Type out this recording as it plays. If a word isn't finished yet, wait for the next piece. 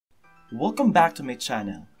Welcome back to my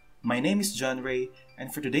channel. My name is John Ray,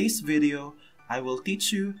 and for today's video, I will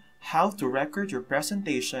teach you how to record your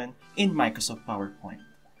presentation in Microsoft PowerPoint.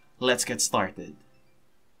 Let's get started.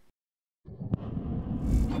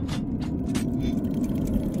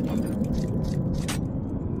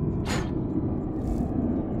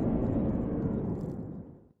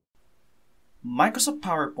 Microsoft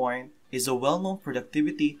PowerPoint is a well-known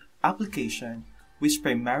productivity application which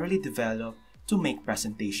primarily developed to make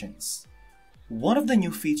presentations. One of the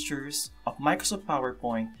new features of Microsoft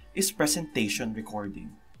PowerPoint is presentation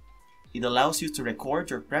recording. It allows you to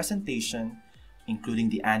record your presentation, including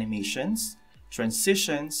the animations,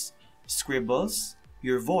 transitions, scribbles,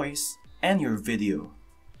 your voice, and your video.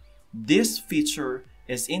 This feature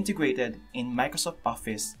is integrated in Microsoft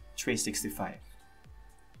Office 365.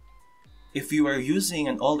 If you are using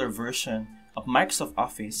an older version of Microsoft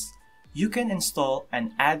Office, you can install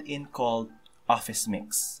an add-in called Office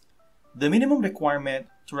Mix. The minimum requirement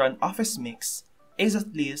to run Office Mix is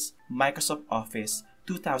at least Microsoft Office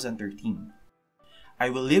 2013. I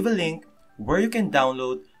will leave a link where you can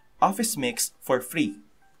download Office Mix for free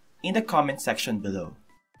in the comment section below.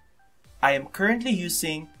 I am currently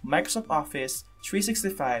using Microsoft Office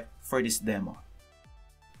 365 for this demo.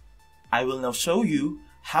 I will now show you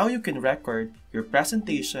how you can record your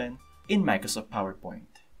presentation in Microsoft PowerPoint.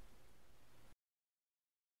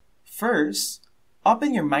 First,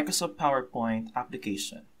 open your Microsoft PowerPoint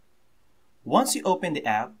application. Once you open the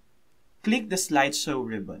app, click the slideshow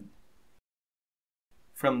ribbon.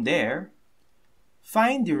 From there,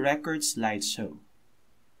 find the record slideshow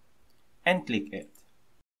and click it.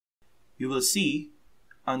 You will see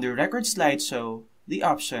under record slideshow the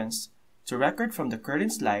options to record from the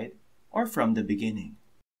current slide or from the beginning.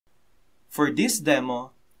 For this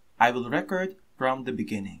demo, I will record from the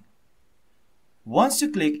beginning. Once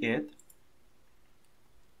you click it,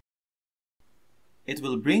 it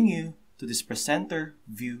will bring you to this presenter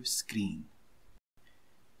view screen.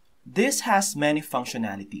 This has many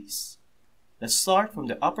functionalities. Let's start from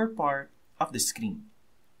the upper part of the screen.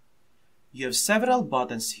 You have several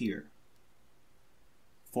buttons here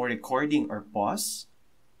for recording or pause,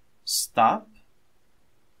 stop,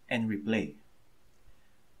 and replay.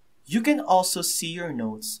 You can also see your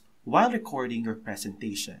notes while recording your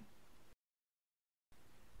presentation.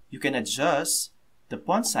 You can adjust the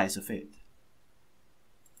font size of it.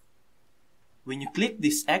 When you click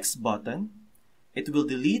this X button, it will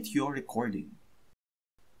delete your recording.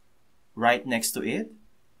 Right next to it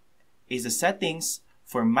is the settings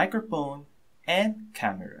for microphone and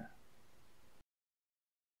camera.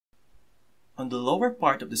 On the lower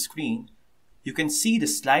part of the screen, you can see the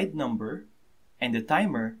slide number and the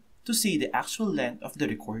timer to see the actual length of the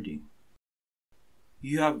recording.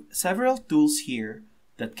 You have several tools here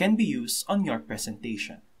that can be used on your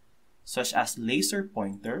presentation, such as laser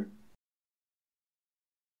pointer,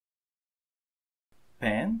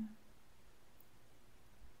 pen,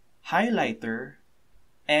 highlighter,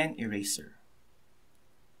 and eraser.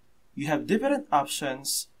 You have different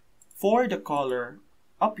options for the color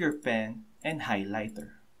of your pen and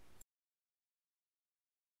highlighter.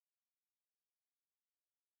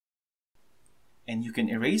 And you can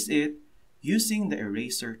erase it using the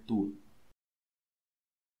eraser tool.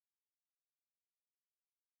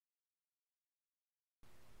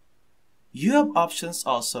 You have options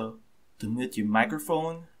also to mute your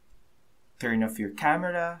microphone, turn off your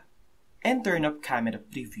camera, and turn up camera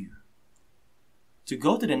preview. To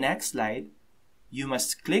go to the next slide, you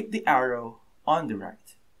must click the arrow on the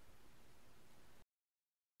right.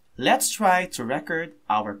 Let's try to record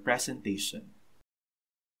our presentation.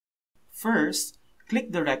 First,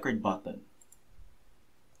 click the record button.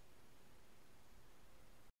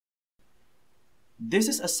 This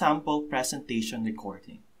is a sample presentation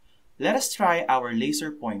recording. Let us try our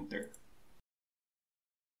laser pointer.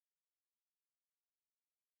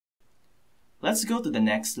 Let's go to the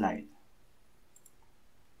next slide.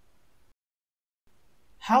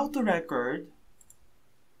 How to record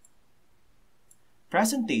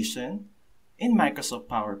presentation in Microsoft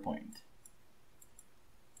PowerPoint.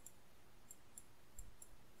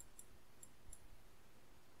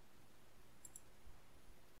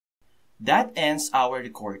 That ends our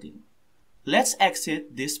recording. Let's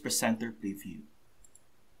exit this presenter preview.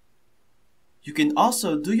 You can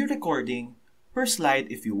also do your recording per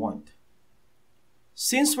slide if you want.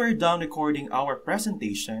 Since we're done recording our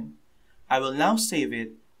presentation, I will now save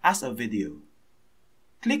it as a video.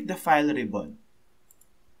 Click the File ribbon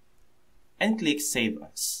and click Save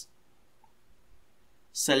As.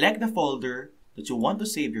 Select the folder that you want to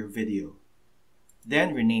save your video,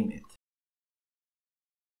 then rename it.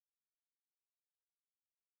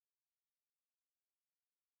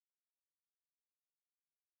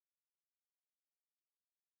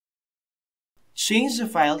 Change the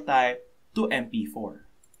file type to MP4.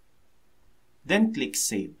 Then click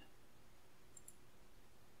Save.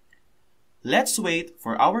 Let's wait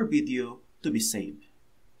for our video to be saved.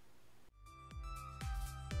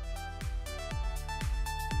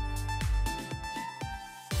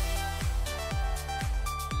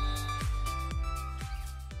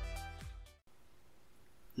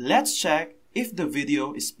 Let's check if the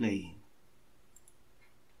video is playing.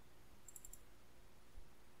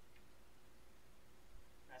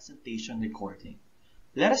 Presentation recording.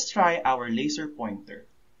 Let us try our laser pointer.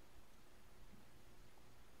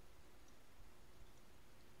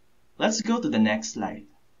 Let's go to the next slide.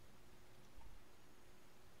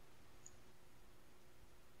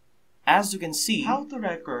 As you can see, how to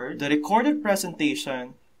record the recorded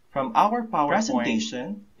presentation from our PowerPoint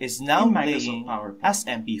presentation is now playing as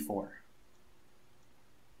MP4.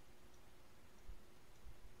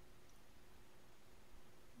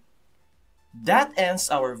 That ends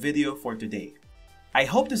our video for today. I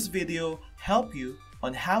hope this video helped you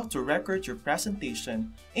on how to record your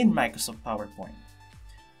presentation in Microsoft PowerPoint.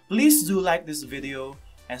 Please do like this video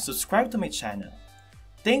and subscribe to my channel.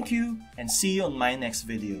 Thank you and see you on my next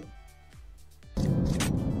video.